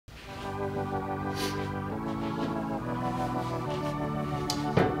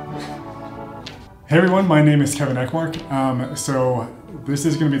Hey everyone, my name is Kevin Eckmark. So this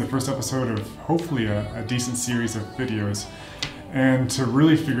is going to be the first episode of hopefully a decent series of videos. And to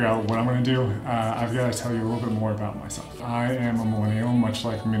really figure out what I'm going to do, I've got to tell you a little bit more about myself. I am a millennial, much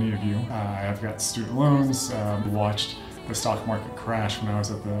like many of you. I've got student loans, watched the stock market crash when I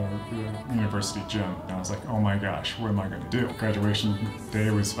was at the university gym. And I was like, oh my gosh, what am I going to do? Graduation day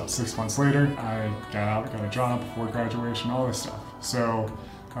was about 6 months later. I got out, got a job before graduation, all this stuff. So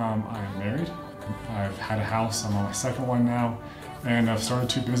I am married. I've had a house, I'm on my second one now, and I've started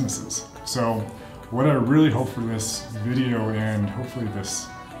 2 businesses. So what I really hope for this video and hopefully this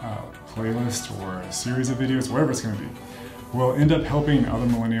playlist or a series of videos, whatever it's going to be, will end up helping other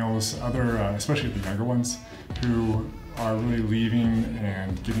millennials, especially the younger ones, who are really leaving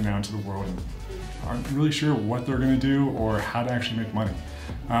and getting out into the world and aren't really sure what they're going to do or how to actually make money.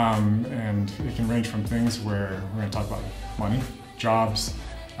 And it can range from things where we're going to talk about money, jobs,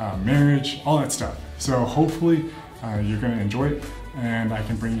 marriage, all that stuff. So hopefully you're going to enjoy it and I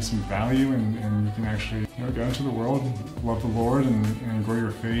can bring you some value and you can actually go into the world, love the Lord and grow your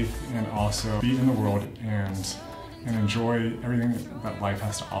faith and also be in the world and enjoy everything that life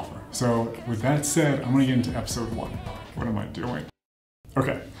has to offer. So with that said, I'm going to get into episode 1. What am I doing?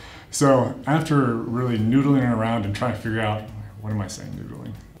 Okay, so after really noodling around and trying to figure out, what am I saying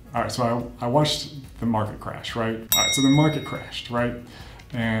noodling? All right, so I watched the market crash, right? All right, so the market crashed, right?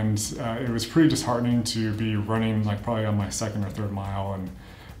 And it was pretty disheartening to be running like probably on my second or third mile and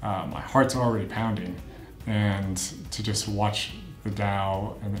my heart's already pounding and to just watch the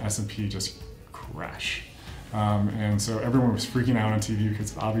Dow and the S&P just crash. And so everyone was freaking out on TV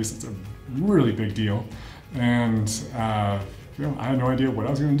because obviously it's a really big deal. And I had no idea what I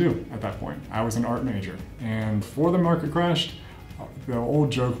was going to do at that point. I was an art major and before the market crashed, the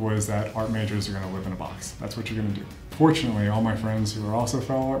old joke was that art majors are going to live in a box. That's what you're going to do. Fortunately, all my friends who are also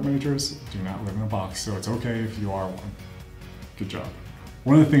fellow art majors do not live in a box, so it's okay if you are one. Good job.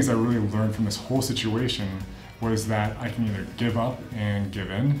 One of the things I really learned from this whole situation was that I can either give up and give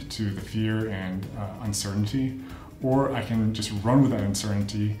in to the fear and uncertainty, or I can just run with that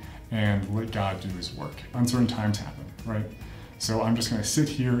uncertainty and let God do His work. Uncertain times happen, right? So I'm just going to sit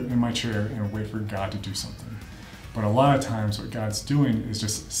here in my chair and wait for God to do something. But a lot of times what God's doing is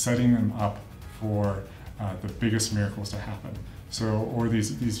just setting them up for the biggest miracles to happen. So, or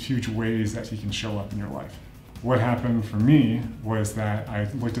these huge ways that He can show up in your life. What happened for me was that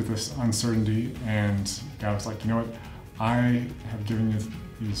I looked at this uncertainty and God was like, you know what, I have given you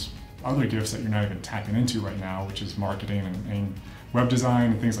these other gifts that you're not even tapping into right now, which is marketing and web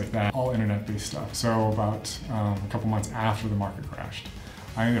design and things like that, all internet-based stuff. So about a couple months after the market crashed,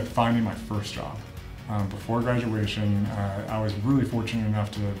 I ended up finding my first job. Before graduation, I was really fortunate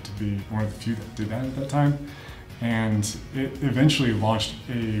enough to be one of the few that did that at that time. And it eventually launched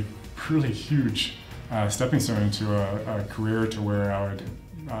a really huge stepping stone into a career to where I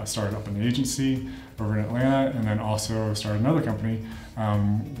would start up an agency over in Atlanta and then also start another company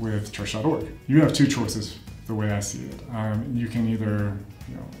with Church.org. You have 2 choices the way I see it. You can either,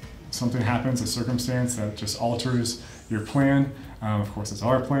 something happens, a circumstance that just alters your plan. Of course, it's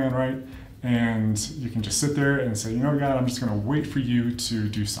our plan, right? And you can just sit there and say, God, I'm just going to wait for you to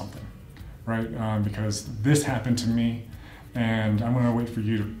do something, right? Because this happened to me and I'm going to wait for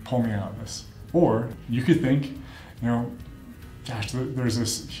you to pull me out of this. Or you could think, gosh, there's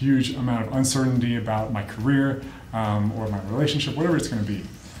this huge amount of uncertainty about my career or my relationship, whatever it's going to be.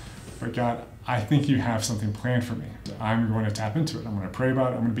 But God, I think you have something planned for me. I'm going to tap into it. I'm going to pray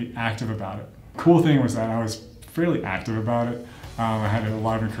about it. I'm going to be active about it. Cool thing was that I was fairly active about it. I had a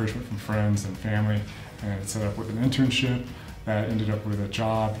lot of encouragement from friends and family and set up with an internship that ended up with a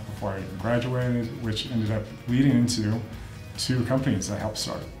job before I even graduated, which ended up leading into 2 companies that I helped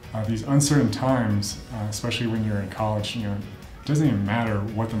start. These uncertain times, especially when you're in college, it doesn't even matter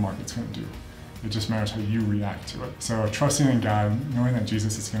what the market's going to do. It just matters how you react to it. So trusting in God, knowing that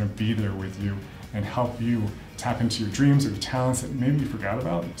Jesus is going to be there with you and help you tap into your dreams or your talents that maybe you forgot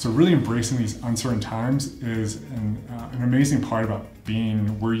about. So really embracing these uncertain times is an amazing part about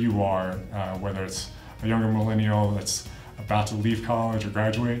being where you are, whether it's a younger millennial that's about to leave college or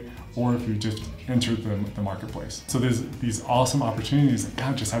graduate, or if you just entered the marketplace. So there's these awesome opportunities that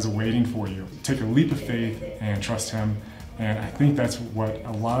God just has waiting for you. Take a leap of faith and trust Him. And I think that's what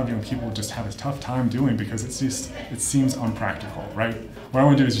a lot of young people just have a tough time doing because it seems unpractical, right? What I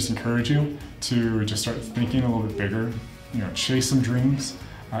want to do is just encourage you to just start thinking a little bit bigger, chase some dreams,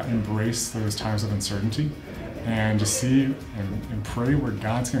 embrace those times of uncertainty, and just see and pray where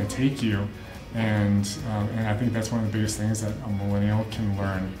God's going to take you. And I think that's one of the biggest things that a millennial can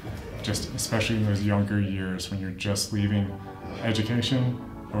learn, just especially in those younger years when you're just leaving education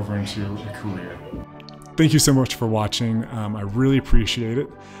over into a career. Thank you so much for watching. I really appreciate it.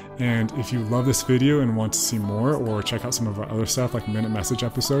 And if you love this video and want to see more or check out some of our other stuff like Minute Message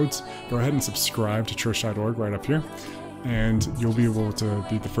episodes, go ahead and subscribe to Church.org right up here. And you'll be able to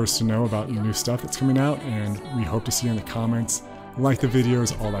be the first to know about new stuff that's coming out. And we hope to see you in the comments, like the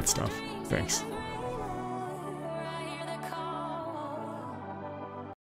videos, all that stuff. Thanks.